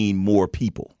 14 more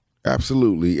people.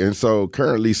 Absolutely. And so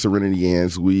currently Serenity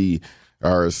Ends, we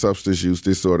are a substance use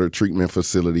disorder treatment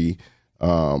facility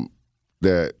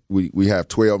that we have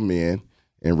 12 men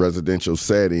in residential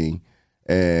setting,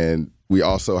 and we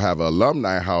also have an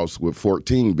alumni house with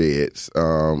 14 beds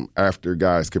after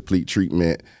guys complete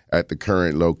treatment at the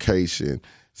current location.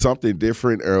 Something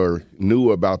different or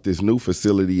new about this new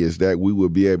facility is that we will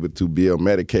be able to bill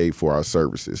Medicaid for our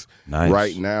services. Nice.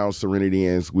 Right now, Serenity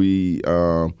Ends, we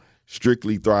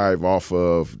strictly thrive off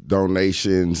of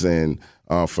donations and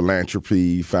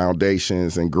philanthropy,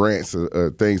 foundations, and grants,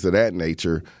 things of that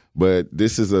nature. But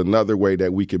this is another way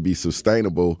that we could be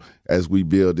sustainable as we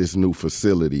build this new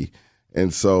facility.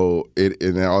 And so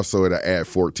it'll add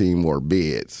 14 more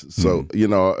beds. So,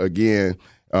 again,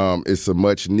 it's a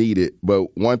much needed.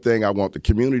 But one thing I want the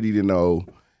community to know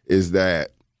is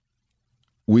that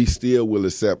we still will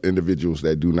accept individuals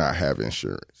that do not have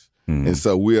insurance. Mm-hmm. And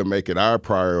so we'll make it our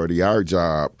priority, our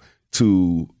job,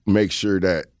 to make sure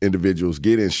that individuals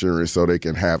get insurance so they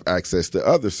can have access to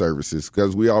other services,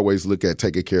 because we always look at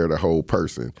taking care of the whole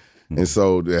person. Mm-hmm. And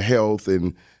so the health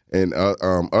and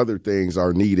other things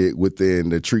are needed within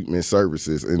the treatment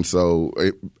services. And so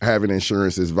having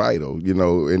insurance is vital.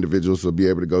 Individuals will be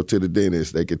able to go to the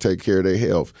dentist. They can take care of their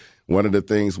health. One of the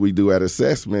things we do at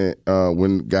assessment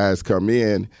when guys come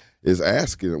in is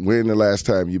asking, when the last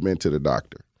time you've been to the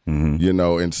doctor?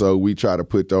 Mm-hmm. And so we try to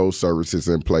put those services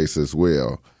in place as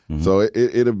well. Mm-hmm. So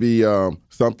it'll be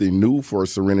something new for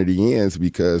Serenity Ends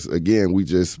because, again, we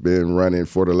just been running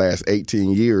for the last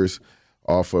 18 years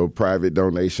off of private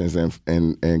donations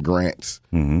and grants.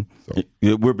 Mm-hmm.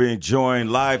 So. We're being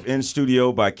joined live in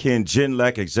studio by Ken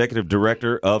Jinlak, Executive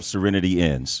Director of Serenity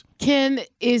Ends. Ken,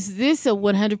 is this a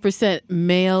 100%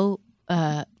 male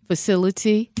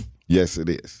facility? Yes, it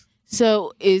is.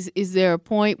 So is there a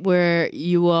point where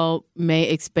you all may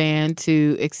expand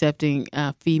to accepting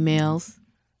females?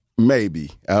 Maybe.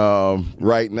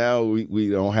 Right now, we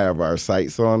don't have our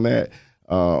sights on that.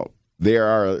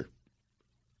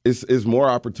 It's more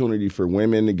opportunity for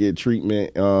women to get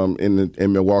treatment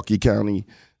in Milwaukee County.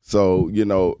 So,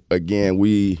 again,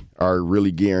 we are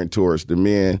really gearing towards the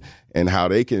men and how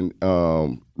they can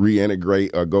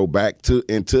reintegrate or go back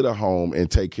into the home and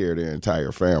take care of their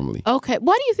entire family. Okay.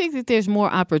 Why do you think that there's more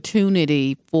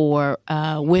opportunity for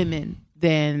women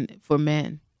than for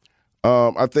men?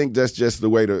 I think that's just the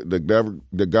way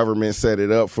the government set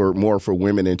it up for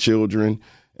women and children.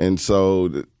 And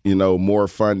so, more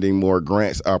funding, more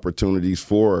grants opportunities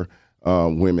for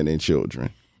women and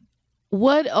children.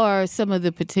 What are some of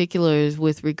the particulars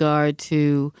with regard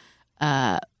to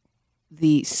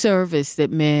the service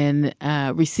that men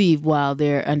receive while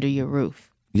they're under your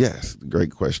roof? Yes,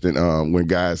 great question. When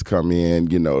guys come in,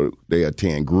 they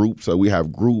attend groups. So we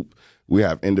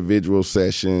have individual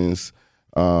sessions.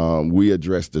 We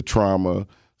address the trauma.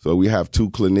 So we have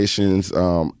 2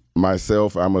 clinicians.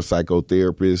 Myself, I'm a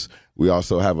psychotherapist. We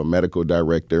also have a medical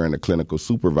director and a clinical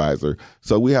supervisor.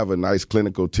 So we have a nice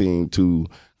clinical team to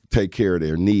take care of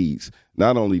their needs.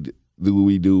 Not only do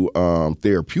we do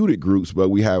therapeutic groups, but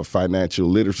we have financial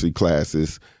literacy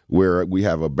classes where we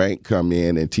have a bank come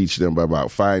in and teach them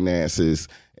about finances,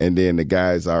 and then the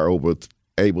guys are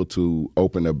able to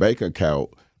open a bank account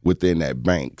within that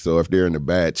bank. So if they're in a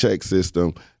bad check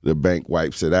system, the bank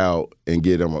wipes it out and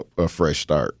get them a fresh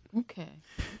start. Okay.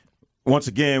 Once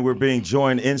again, we're being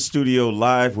joined in studio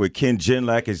live with Ken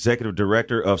Genlack, Executive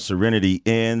Director of Serenity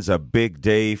Inns. A big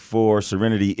day for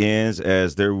Serenity Inns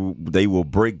as they will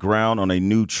break ground on a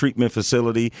new treatment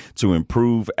facility to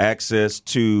improve access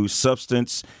to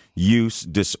substance use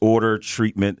disorder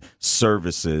treatment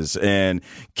services. And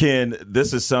Ken,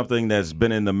 this is something that's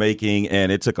been in the making,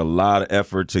 and it took a lot of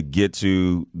effort to get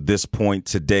to this point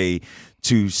today.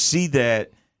 To see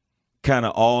that kind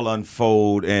of all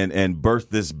unfold and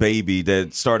birth this baby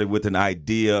that started with an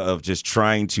idea of just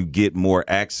trying to get more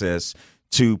access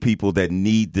to people that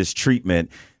need this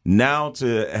treatment. Now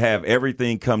to have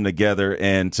everything come together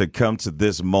and to come to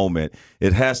this moment,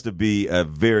 it has to be a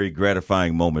very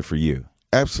gratifying moment for you.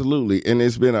 Absolutely. And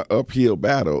it's been an uphill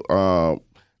battle.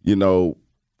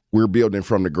 We're building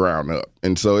from the ground up.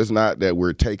 And so it's not that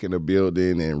we're taking a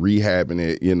building and rehabbing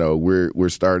it. We're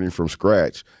starting from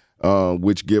scratch.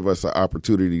 Which give us an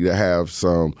opportunity to have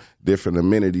some different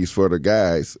amenities for the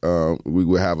guys. We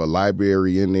will have a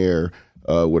library in there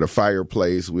with a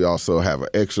fireplace. We also have an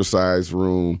exercise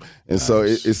room. And nice. So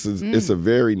it's a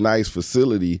very nice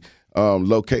facility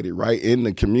located right in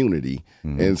the community.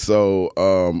 Mm-hmm. And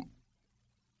so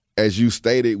as you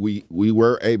stated, we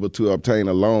were able to obtain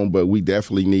a loan, but we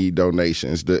definitely need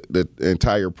donations. The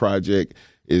entire project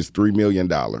is $3 million.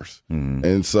 Mm-hmm.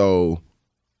 And so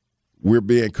we're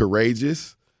being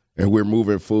courageous and we're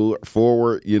moving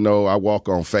forward. I walk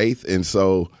on faith. And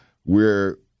so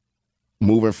we're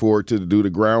moving forward to do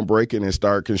the groundbreaking and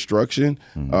start construction.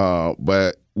 Mm-hmm.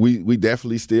 But we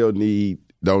definitely still need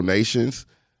donations.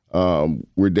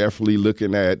 We're definitely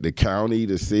looking at the county,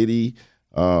 the city,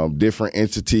 different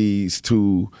entities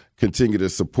to continue to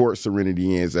support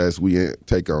Serenity Inns as we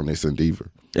take on this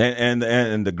endeavor. And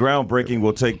the groundbreaking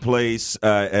will take place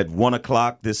at 1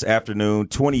 o'clock this afternoon.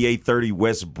 2830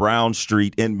 West Brown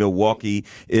Street in Milwaukee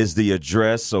is the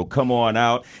address. So come on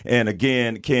out. And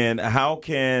again, Ken, how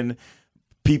can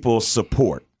people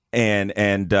support? And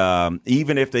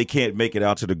even if they can't make it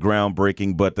out to the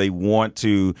groundbreaking, but they want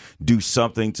to do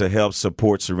something to help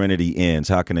support Serenity Inns,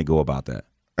 how can they go about that?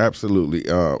 Absolutely.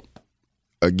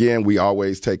 Again, we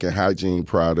always take in hygiene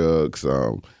products.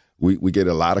 We get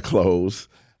a lot of clothes.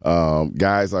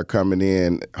 Guys are coming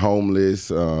in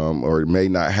homeless or may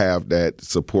not have that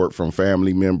support from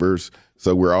family members.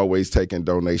 So we're always taking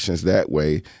donations that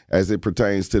way. As it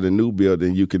pertains to the new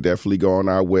building, you could definitely go on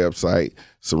our website,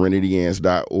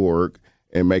 serenityinns.org,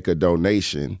 and make a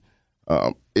donation.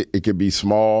 It could be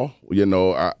small,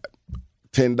 $10,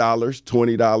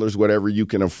 $20, whatever you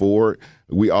can afford.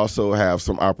 We also have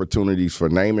some opportunities for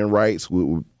naming rights,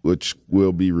 which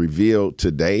will be revealed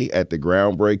today at the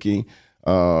groundbreaking.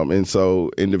 And so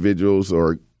individuals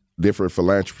or different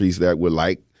philanthropies that would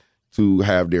like to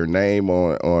have their name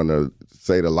on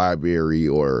say the library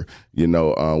or,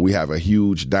 we have a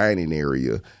huge dining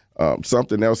area.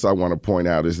 Something else I want to point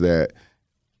out is that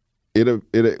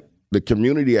the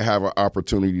community have an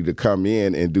opportunity to come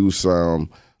in and do some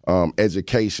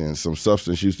education, some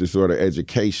substance use disorder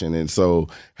education. And so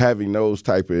having those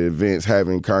type of events,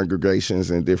 having congregations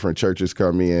and different churches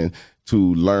come in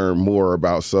to learn more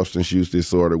about substance use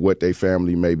disorder, what their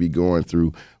family may be going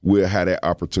through, we'll have that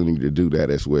opportunity to do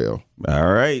that as well.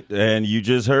 All right. And you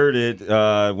just heard it.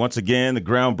 Once again, the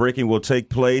groundbreaking will take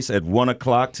place at 1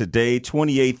 o'clock today.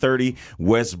 2830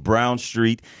 West Brown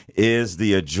Street is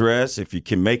the address. If you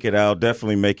can make it out,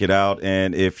 definitely make it out.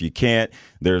 And if you can't,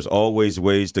 there's always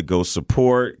ways to go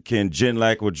support. Ken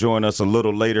Jinlack will join us a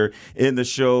little later in the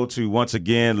show to once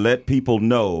again let people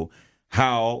know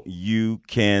how you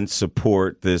can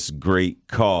support this great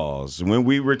cause. When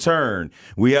we return,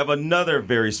 we have another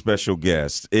very special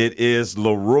guest. It is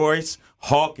Leroyce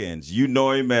Hawkins. You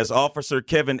know him as Officer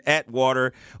Kevin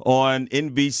Atwater on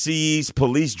NBC's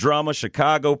police drama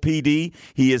Chicago PD.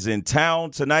 He is in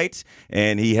town tonight,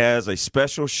 and he has a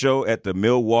special show at the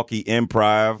Milwaukee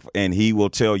Improv, and he will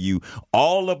tell you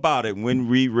all about it when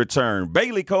we return.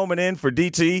 Bailey Coleman in for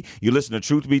DT. You listen to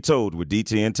Truth Be Told with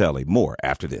DT and Telly. More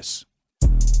after this.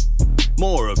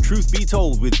 More of Truth Be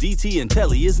Told with DT and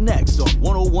Telly is next on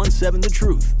 1017 The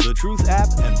Truth, The Truth app,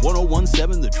 and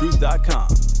 1017thetruth.com.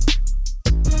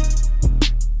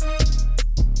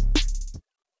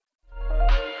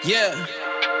 Yeah.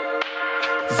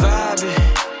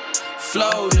 Vibing,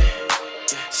 floating,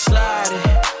 sliding,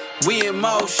 we in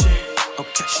motion.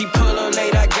 Okay. She pull up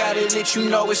late, I gotta let you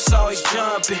know it's always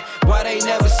jumping. Why they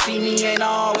never see me, ain't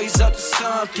always up to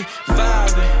something.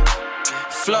 Vibing,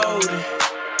 floating,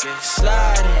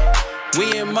 sliding,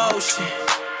 we in motion.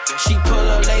 She pull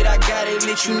up late, I gotta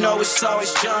let you know it's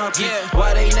always jumping.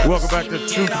 Why they never Welcome back see to me,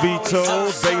 Truth ain't Be always Told.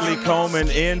 up to Bailey something. Coleman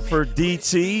in for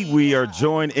DT. We are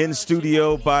joined in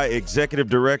studio by Executive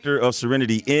Director of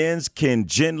Serenity Inns, Ken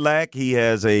Jinlack. He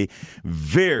has a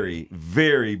very,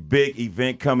 very big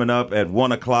event coming up at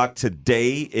 1 o'clock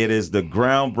today. It is the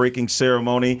groundbreaking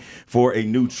ceremony for a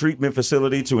new treatment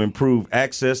facility to improve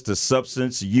access to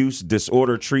substance use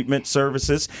disorder treatment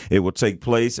services. It will take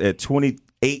place at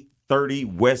 2830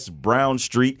 West Brown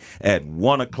Street at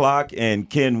 1 o'clock. And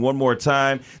Ken, one more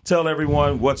time, tell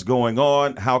everyone what's going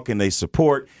on, how can they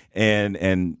support,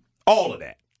 and all of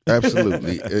that.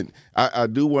 Absolutely. And I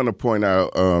do want to point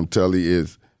out, Telly,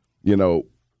 is, you know,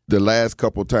 the last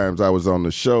couple times I was on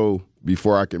the show,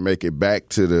 before I could make it back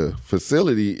to the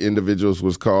facility, individuals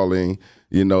was calling,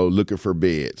 you know, looking for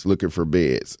beds.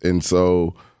 And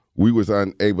so we was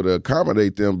unable to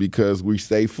accommodate them because we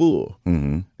stay full.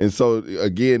 Mm-hmm. And so,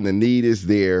 again, the need is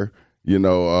there. You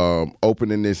know,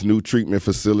 opening this new treatment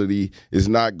facility is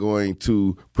not going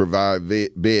to provide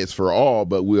beds for all,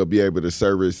 but we'll be able to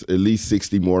service at least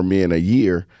 60 more men a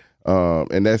year.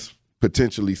 And that's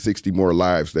potentially 60 more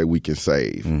lives that we can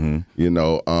save. Mm-hmm. You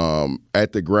know,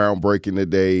 at the groundbreaking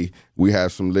today, we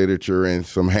have some literature and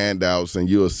some handouts, and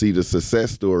you'll see the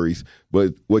success stories.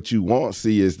 But what you won't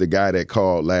see is the guy that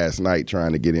called last night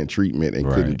trying to get in treatment and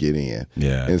couldn't get in.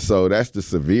 Yeah. And so that's the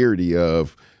severity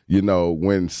of, you know,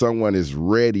 when someone is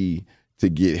ready to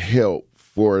get help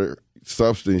for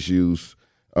substance use,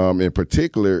 in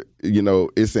particular, you know,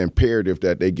 it's imperative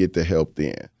that they get the help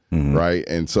then. Mm-hmm. Right.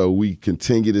 And so we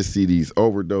continue to see these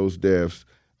overdose deaths.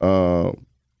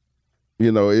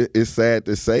 You know, it's sad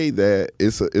to say that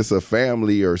it's a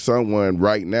family or someone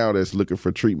right now that's looking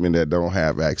for treatment that don't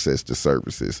have access to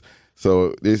services.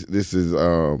 So this is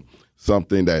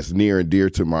something that's near and dear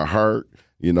to my heart.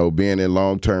 You know, being in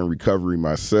long-term recovery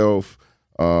myself,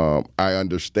 I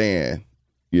understand,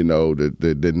 you know,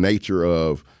 the nature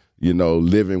of, you know,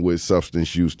 living with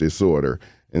substance use disorder.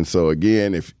 And so,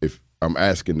 again, if I'm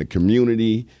asking the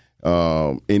community,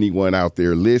 anyone out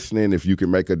there listening, if you can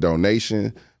make a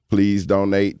donation, please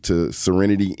donate to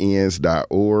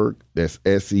serenityinns.org. That's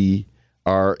SERENITYINNS.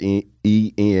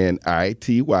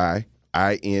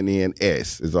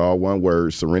 It's all one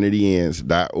word,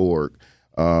 serenityinns.org.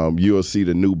 You'll see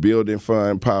the new building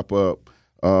fund pop up.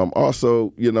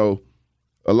 Also, you know,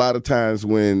 a lot of times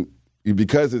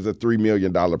because it's a $3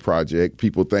 million project,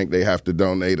 people think they have to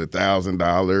donate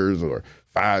 $1,000 or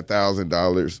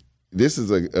 $5,000. This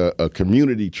is a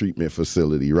community treatment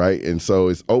facility, right? And so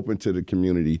it's open to the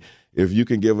community. If you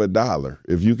can give $1,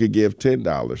 if you could give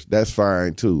 $10, that's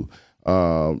fine too.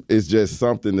 It's just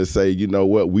something to say, you know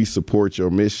what, we support your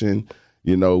mission.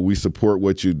 You know, we support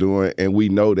what you're doing, and we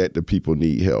know that the people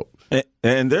need help.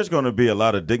 And there's going to be a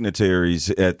lot of dignitaries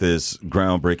at this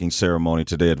groundbreaking ceremony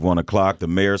today at 1 o'clock. The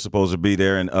mayor's supposed to be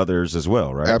there and others as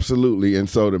well, right? Absolutely. And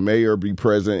so the mayor will be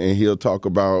present, and he'll talk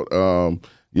about,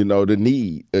 you know, the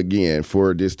need, again,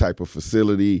 for this type of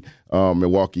facility.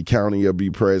 Milwaukee County will be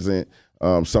present.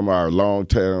 Some of our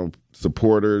long-term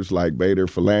supporters like Bader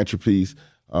Philanthropies,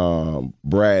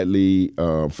 Bradley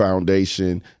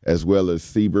Foundation, as well as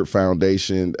Siebert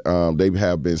Foundation. They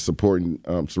have been supporting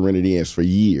Serenity Inns for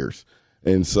years.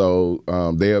 And so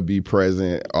they'll be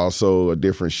present. Also,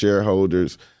 different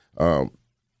shareholders. The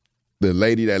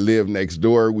lady that lived next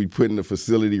door, we put in the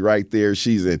facility right there.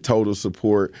 She's in total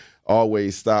support.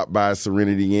 Always stop by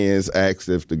Serenity Inns, ask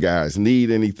if the guys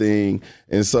need anything.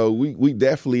 And so we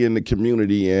definitely in the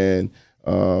community. And,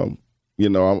 I'm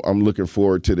looking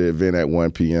forward to the event at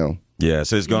 1 p.m.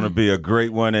 Yes, it's going to be a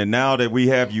great one. And now that we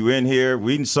have you in here,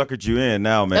 we done suckered you in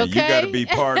now, man. Okay. You got to be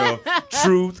part of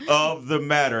Truth of the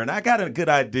Matter. And I got a good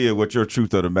idea what your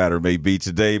Truth of the Matter may be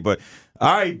today. But,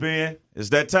 all right, Ben,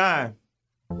 it's that time.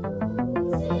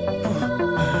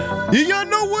 Y'all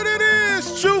know what it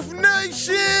is, Truth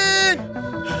Nation.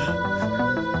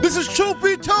 This is Truth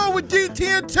Be Told with DT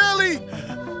and Telly.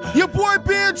 Your boy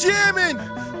Ben Jammin',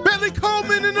 Billy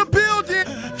Coleman in the building,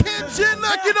 Ken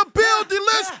Chinlock in the building.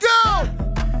 Let's go.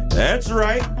 That's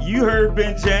right. You heard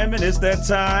Benjamin. It's that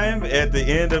time. At the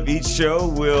end of each show,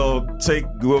 we'll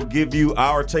give you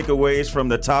our takeaways from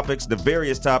the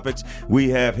various topics we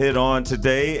have hit on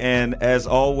today. And as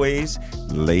always,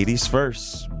 ladies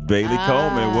first. Bailey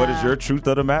Coleman, what is your truth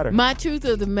of the matter? My truth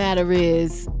of the matter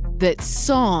is that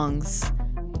songs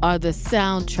are the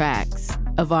soundtracks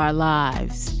of our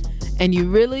lives. And you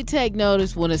really take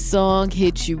notice when a song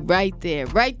hits you right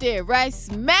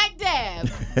smack dab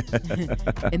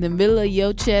in the middle of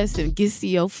your chest and gets to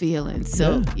your feelings.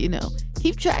 So,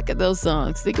 keep track of those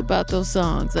songs. Think about those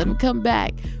songs. Let them come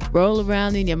back. Roll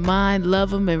around in your mind. Love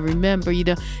them. And remember,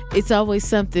 it's always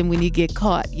something when you get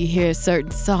caught. You hear a certain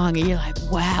song and you're like,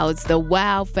 wow, it's the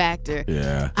wow factor.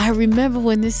 Yeah. I remember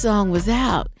when this song was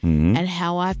out and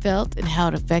how I felt and how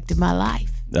it affected my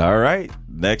life. All right.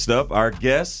 Next up, our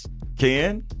guest,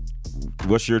 Ken.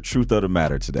 What's your truth of the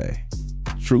matter today?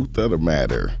 Truth of the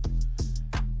matter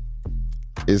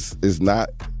is not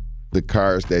the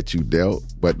cards that you dealt,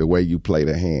 but the way you play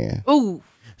the hand. Ooh.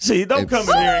 See, don't come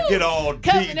in here and get all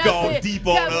deep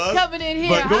on us. Coming in here.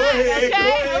 But go ahead.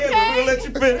 Okay. We'll let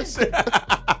you finish.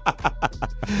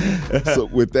 So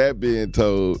with that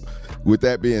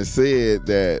being said,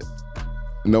 that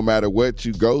no matter what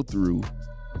you go through,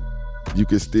 you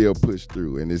can still push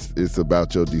through. And it's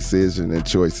about your decision and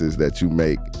choices that you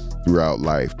make throughout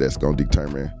life that's going to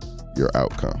determine your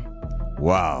outcome.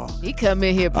 Wow. He come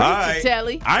in here preaching,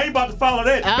 Telly. I ain't about to follow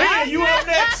that. Ben, you up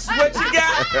next? What you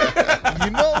got? You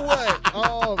know what?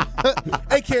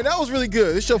 Hey, Ken, that was really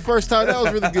good. It's your first time. That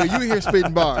was really good. You were here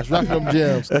spitting bars, dropping them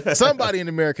gems. Somebody in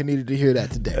America needed to hear that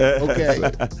today.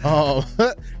 Okay.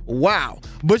 Wow.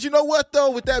 But you know what, though?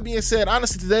 With that being said,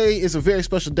 honestly, today is a very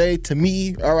special day to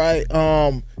me. All right.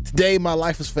 Today, my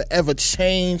life is forever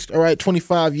changed. All right.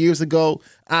 25 years ago,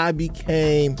 I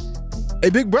became a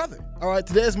big brother. All right,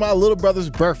 today is my little brother's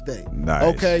birthday. Nice.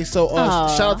 Okay, so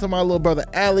shout out to my little brother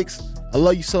Alex. I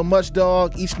love you so much,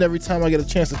 dog. Each and every time I get a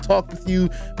chance to talk with you,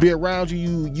 be around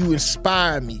you, you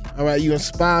inspire me. All right, you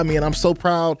inspire me, and I'm so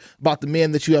proud about the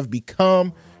man that you have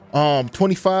become.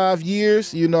 25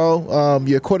 years, you're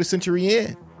a quarter century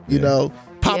in.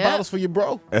 Pop bottles for your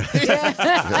bro.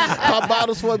 Pop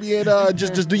bottles for me, and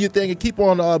just do your thing and keep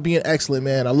on being excellent,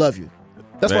 man. I love you.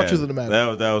 That's my truth of the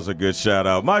matter. That was a good shout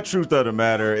out. My truth of the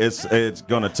matter, it's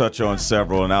going to touch on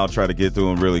several, and I'll try to get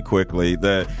through them really quickly.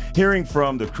 Hearing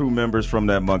from the crew members from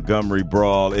that Montgomery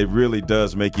brawl, it really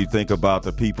does make you think about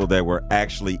the people that were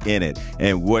actually in it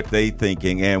and what they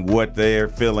thinking and what they're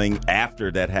feeling after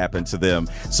that happened to them.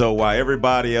 So while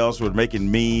everybody else was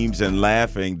making memes and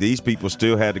laughing, these people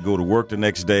still had to go to work the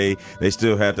next day. They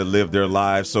still had to live their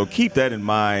lives. So keep that in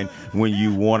mind when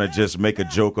you want to just make a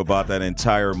joke about that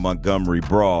entire Montgomery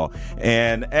brawl.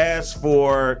 And as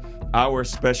for our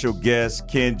special guest,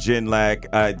 Ken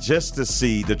Chinlock, just to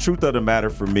see, the truth of the matter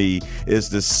for me is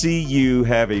to see you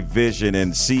have a vision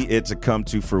and see it to come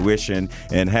to fruition,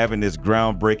 and having this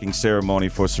groundbreaking ceremony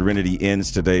for Serenity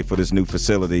Inns today for this new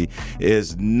facility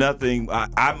is nothing.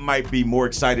 I might be more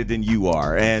excited than you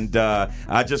are. And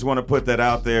I just want to put that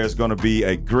out there. It's going to be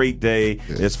a great day.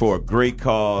 It's for a great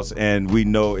cause, and we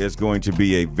know it's going to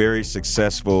be a very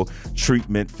successful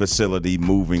treatment facility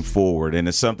moving forward. And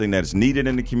it's something that's needed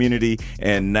in the community,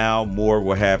 and now more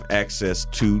will have access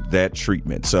to that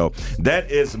treatment. So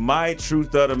that is my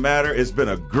truth of the matter. It's been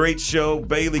a great show.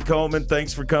 Bailey Coleman,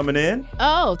 thanks for coming in.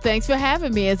 Oh, thanks for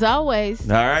having me, as always.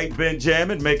 All right,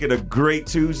 Benjamin, make it a great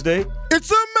Tuesday.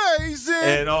 It's amazing.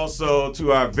 And also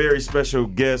to our very special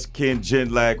guest, Ken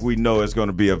Chinlock, we know it's going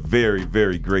to be a very,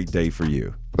 very great day for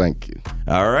you. Thank you.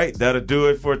 All right, that'll do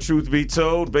it for Truth Be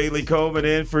Told. Bailey Coleman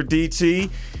in for DT.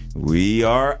 We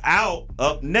are out.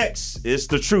 Up next is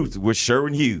The Truth with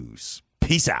Sherwin Hughes.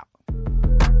 Peace out.